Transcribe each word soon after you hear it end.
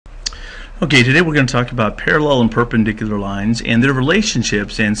Okay, today we're going to talk about parallel and perpendicular lines and their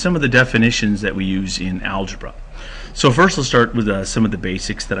relationships and some of the definitions that we use in algebra. So first let's start with some of the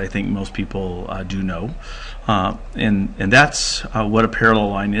basics that I think most people do know, and that's what a parallel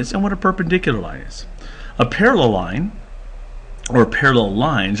line is and what a perpendicular line is. A parallel line or parallel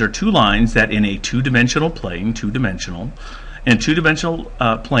lines are two lines that in a two-dimensional plane, two-dimensional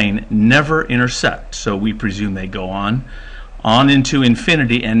plane never intersect. So we presume they go on into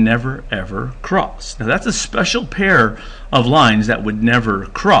infinity and never ever cross. Now that's a special pair of lines that would never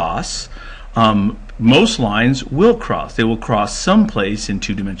cross. Most lines will cross. They will cross someplace in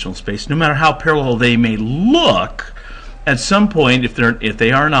two-dimensional space, no matter how parallel they may look. At some point, if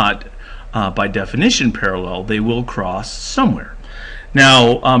they are not by definition parallel, they will cross somewhere.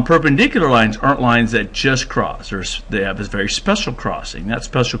 Now, perpendicular lines aren't lines that just cross, or they have a very special crossing. That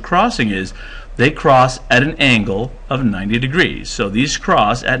special crossing is they cross at an angle of 90 degrees. So these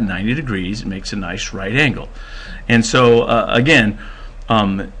cross at 90 degrees. It makes a nice right angle. And so, again,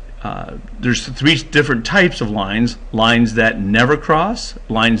 there's three different types of lines: lines that never cross,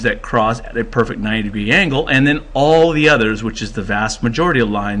 lines that cross at a perfect 90-degree angle, and then all the others, which is the vast majority of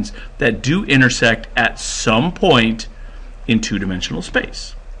lines that do intersect at some point in two-dimensional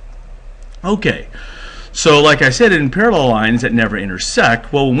space. Okay, so like I said, in parallel lines that never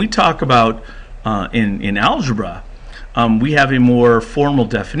intersect, well, when we talk about in algebra, we have a more formal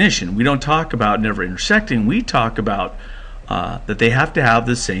definition. We don't talk about never intersecting. We talk about that they have to have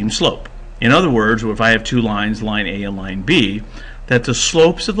the same slope. In other words, if I have two lines, line A and line B, that the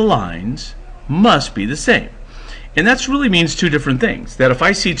slopes of the lines must be the same. And that really means two different things. That if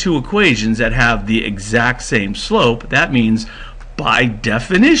I see two equations that have the exact same slope, that means by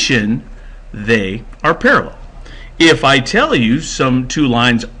definition they are parallel. If I tell you some two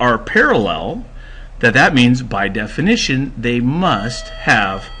lines are parallel, that means by definition they must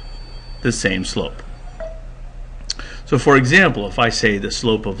have the same slope. So for example, if I say the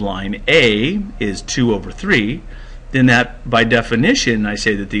slope of line A is 2/3, then that by definition I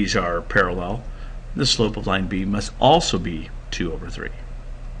say that these are parallel. The slope of line B must also be 2/3.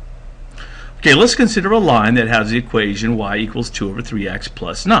 Okay, let's consider a line that has the equation y equals 2/3x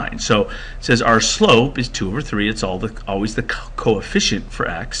plus 9. So it says our slope is 2/3. It's always the coefficient for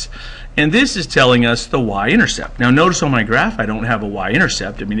x. And this is telling us the y-intercept. Now notice on my graph I don't have a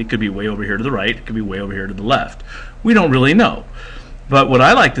y-intercept. I mean, it could be way over here to the right. It could be way over here to the left. We don't really know. But what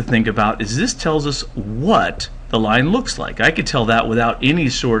I like to think about is this tells us what the line looks like. I could tell that without any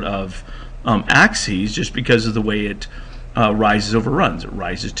sort of axes, just because of the way it rises over runs. It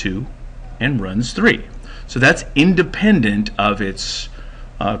rises 2 and runs 3. So that's independent of its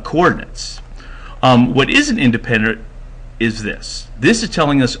coordinates. What isn't independent is this. This is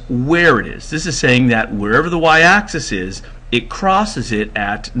telling us where it is. This is saying that wherever the y-axis is, it crosses it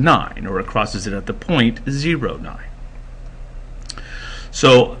at 9, or it crosses it at the point 0, 9.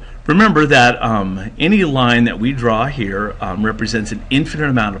 So remember that any line that we draw here represents an infinite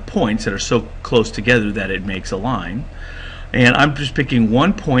amount of points that are so close together that it makes a line. And I'm just picking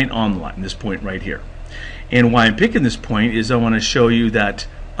one point on the line, this point right here. And why I'm picking this point is I want to show you that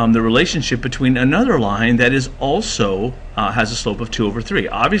the relationship between another line that is also has a slope of 2/3.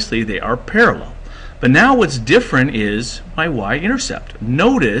 Obviously they are parallel. But now what's different is my y-intercept.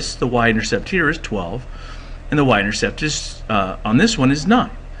 Notice the y-intercept here is 12, and the y-intercept is on this one is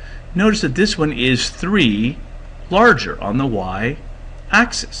 9. Notice that this one is 3 larger on the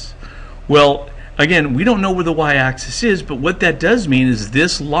y-axis. Well, again, we don't know where the y-axis is, but what that does mean is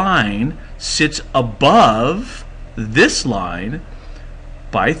this line sits above this line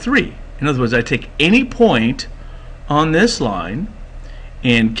by 3. In other words, I take any point on this line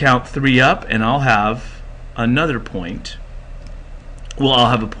and count 3 up, and I'll have another point. Well, I'll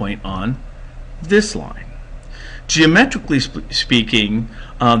have a point on this line. Geometrically speaking,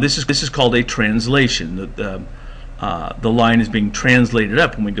 this is called a translation. The line is being translated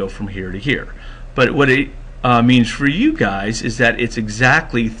up when we go from here to here. But what it means for you guys is that it's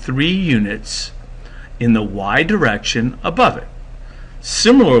exactly 3 units in the y direction above it.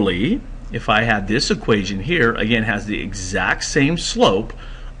 Similarly, if I had this equation here, again, has the exact same slope,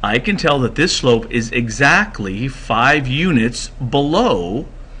 I can tell that this slope is exactly 5 units below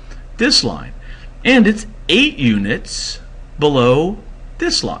this line. And it's 8 units below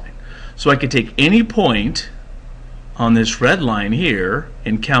this line. So I could take any point on this red line here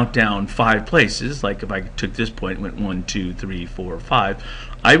and count down 5 places. Like if I took this point and went 1, 2, 3, 4, 5,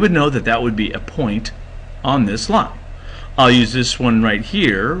 I would know that that would be a point on this line. I'll use this one right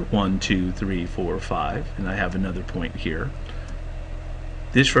here, 1, 2, 3, 4, 5, and I have another point here.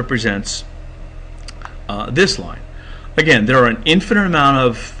 This represents this line. Again, there are an infinite amount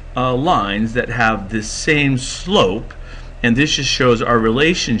of lines that have this same slope, and this just shows our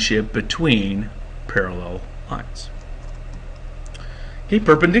relationship between parallel lines. Okay,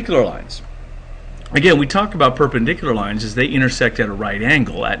 perpendicular lines. Again, we talk about perpendicular lines as they intersect at a right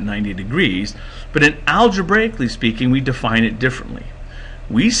angle at 90 degrees, but in algebraically speaking, we define it differently.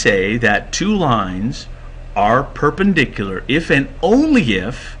 We say that two lines are perpendicular if and only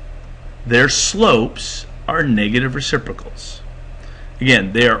if their slopes are negative reciprocals.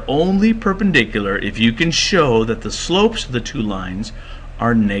 Again, they are only perpendicular if you can show that the slopes of the two lines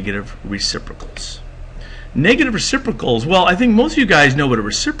are negative reciprocals. Negative reciprocals, well, I think most of you guys know what a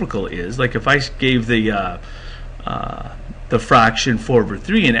reciprocal is. Like if I gave the fraction 4 over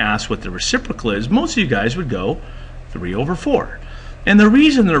 3 and asked what the reciprocal is, most of you guys would go 3 over 4. And the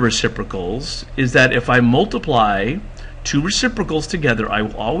reason they're reciprocals is that if I multiply two reciprocals together, I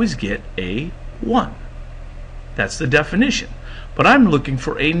will always get a 1. That's the definition. But I'm looking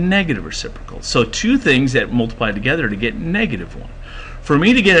for a negative reciprocal. So two things that multiply together to get negative 1. For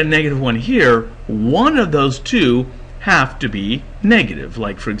me to get a negative 1 here, one of those two have to be negative.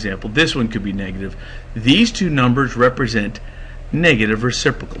 Like, for example, this one could be negative. These two numbers represent negative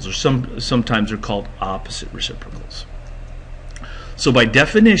reciprocals, or sometimes they're called opposite reciprocals. So by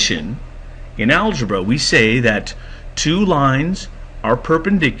definition, in algebra, we say that two lines are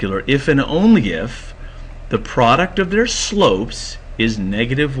perpendicular if and only if the product of their slopes is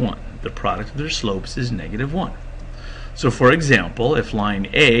negative 1. The product of their slopes is negative 1. So for example, if line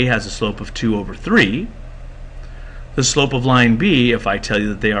A has a slope of 2 over 3, the slope of line B, if I tell you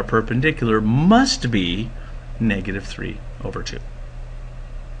that they are perpendicular, must be negative 3 over 2.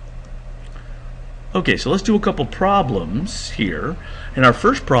 Okay, so let's do a couple problems here. And our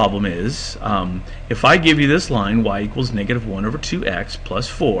first problem is, if I give you this line, y equals negative 1 over 2x plus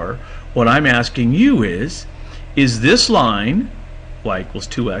 4, what I'm asking you is this line, y equals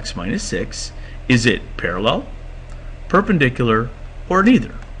 2x minus 6, is it parallel, perpendicular, or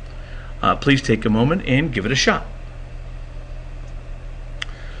neither? Please take a moment and give it a shot.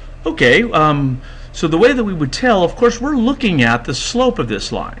 Okay, so the way that we would tell, of course, we're looking at the slope of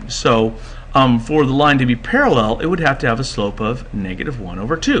this line. So for the line to be parallel, it would have to have a slope of negative 1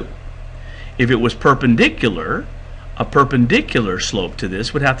 over 2. If it was perpendicular, a perpendicular slope to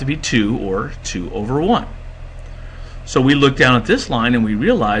this would have to be 2, or 2 over 1. So we look down at this line and we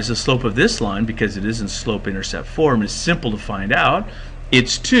realize the slope of this line, because it is in slope-intercept form, is simple to find out.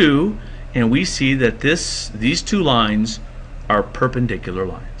 It's 2, and we see that these two lines are perpendicular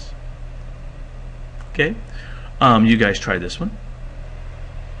lines. Okay, you guys try this one.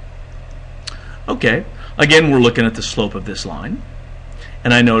 Okay, again, we're looking at the slope of this line,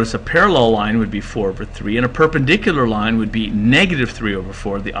 and I notice a parallel line would be 4 over 3, and a perpendicular line would be negative 3 over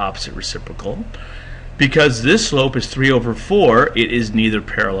 4, the opposite reciprocal. Because this slope is 3 over 4, it is neither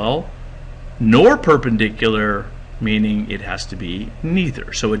parallel nor perpendicular, meaning it has to be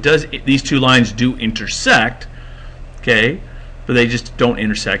neither. So these two lines do intersect, okay, but they just don't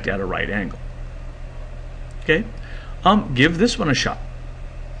intersect at a right angle. Okay, give this one a shot.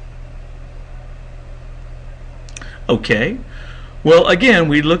 Okay, well, again,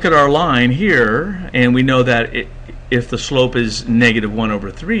 we look at our line here, and we know that if the slope is negative 1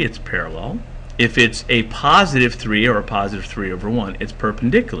 over 3, it's parallel. If it's a positive 3 or a positive 3 over 1, it's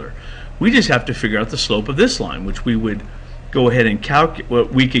perpendicular. We just have to figure out the slope of this line, which we would go ahead and calculate. Well,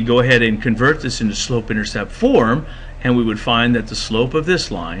 we could go ahead and convert this into slope-intercept form, and we would find that the slope of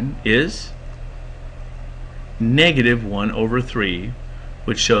this line is negative 1 over 3,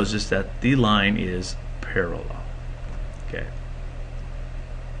 which shows us that the line is parallel. Okay.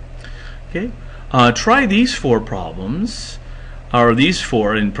 Okay. Try these 4 problems, or these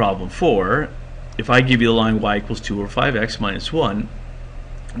 4 in problem 4. If I give you the line y equals 2 over 5x minus 1,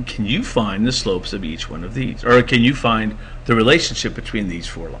 can you find the slopes of each one of these? Or can you find the relationship between these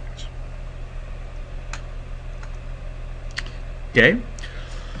 4 lines? Okay.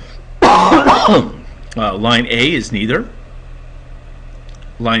 Line A is neither.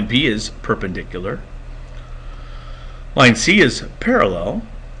 Line B is perpendicular. Line C is parallel.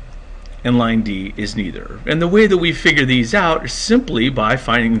 And line D is neither. And the way that we figure these out is simply by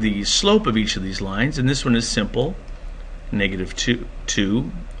finding the slope of each of these lines. And this one is simple, negative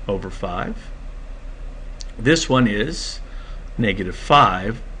 2 over 5. This one is negative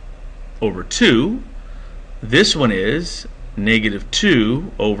 5 over 2. This one is negative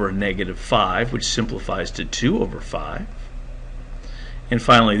 2 over negative 5, which simplifies to 2 over 5. And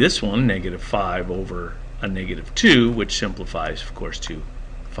finally, this one, negative 5 over a negative 2, which simplifies, of course, to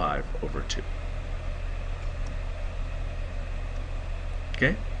 5 over 2.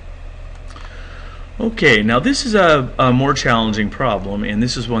 Okay. Okay, now this is a more challenging problem, and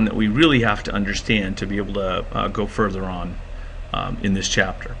this is one that we really have to understand to be able to go further on in this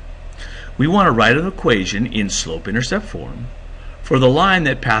chapter. We want to write an equation in slope-intercept form for the line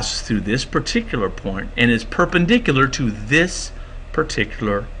that passes through this particular point and is perpendicular to this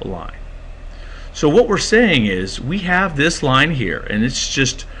particular line. So what we're saying is we have this line here, and it's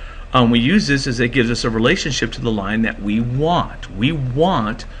just we use this as it gives us a relationship to the line that we want. We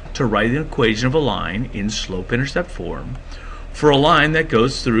want to write an equation of a line in slope-intercept form for a line that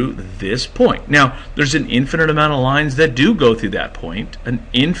goes through this point. Now, there's an infinite amount of lines that do go through that point, an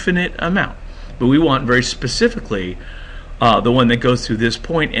infinite amount. But we want very specifically the one that goes through this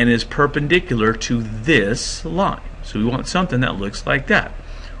point and is perpendicular to this line. So we want something that looks like that.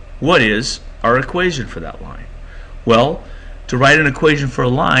 What is our equation for that line? Well, to write an equation for a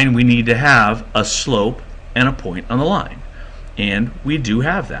line, we need to have a slope and a point on the line. And we do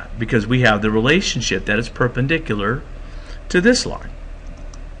have that because we have the relationship that is perpendicular to this line.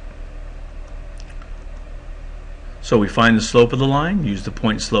 So we find the slope of the line, use the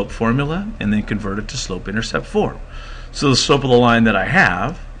point slope formula, and then convert it to slope-intercept form. So the slope of the line that I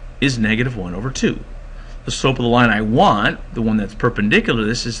have is -1/2. The slope of the line I want, the one that's perpendicular to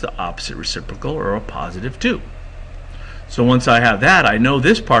this, is the opposite reciprocal, or a +2. So once I have that, I know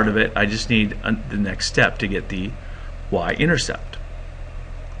this part of it, I just need the next step to get the y-intercept.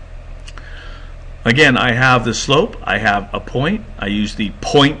 Again, I have the slope, I have a point, I use the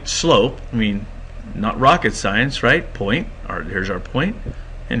point slope, I mean, not rocket science, right? Point, here's our point,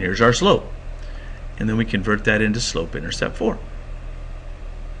 and here's our slope. And then we convert that into slope-intercept form.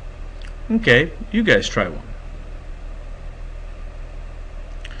 Okay, you guys try one.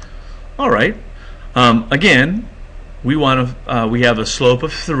 All right, again, we have a slope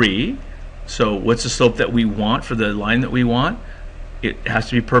of 3. So what's the slope that we want for the line that we want? It has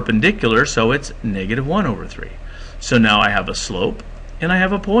to be perpendicular, so it's -1/3. So now I have a slope and I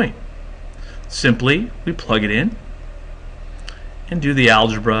have a point. Simply, we plug it in and do the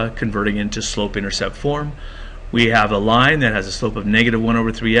algebra converting into slope-intercept form. We have a line that has a slope of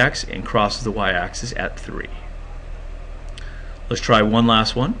 -1/3x and crosses the y-axis at 3. Let's try one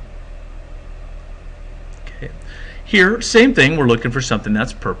last one. Okay. Here, same thing, we're looking for something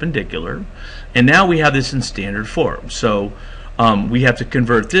that's perpendicular, and now we have this in standard form. So we have to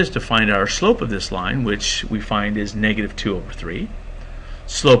convert this to find our slope of this line, which we find is -2/3.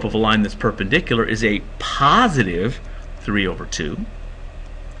 Slope of a line that's perpendicular is a +3/2.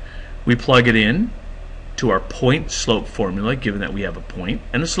 We plug it in to our point slope formula, given that we have a point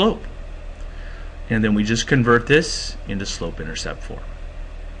and a slope. And then we just convert this into slope-intercept form.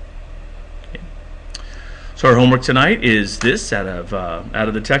 Okay. So our homework tonight is this out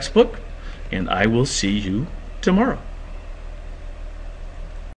of the textbook, and I will see you tomorrow.